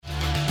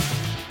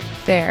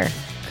Fair,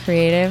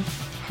 creative,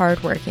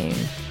 hardworking.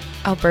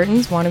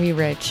 Albertans want to be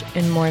rich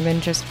in more than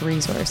just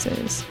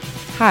resources.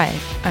 Hi,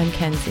 I'm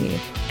Kenzie,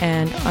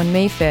 and on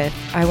May 5th,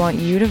 I want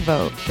you to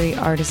vote for the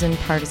Artisan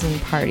Partisan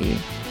Party.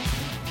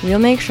 We'll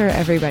make sure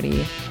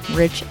everybody,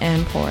 rich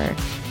and poor,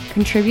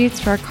 contributes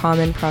to our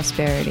common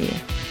prosperity.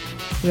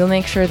 We'll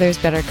make sure there's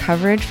better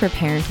coverage for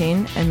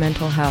parenting and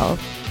mental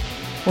health.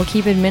 We'll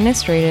keep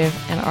administrative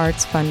and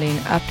arts funding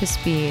up to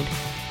speed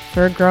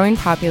for a growing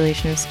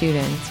population of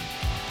students.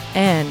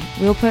 And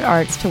we'll put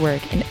arts to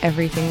work in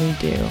everything we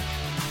do,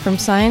 from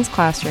science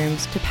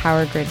classrooms to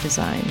power grid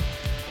design.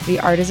 The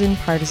Artisan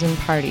Partisan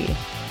Party,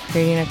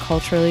 creating a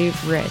culturally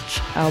rich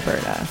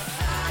Alberta.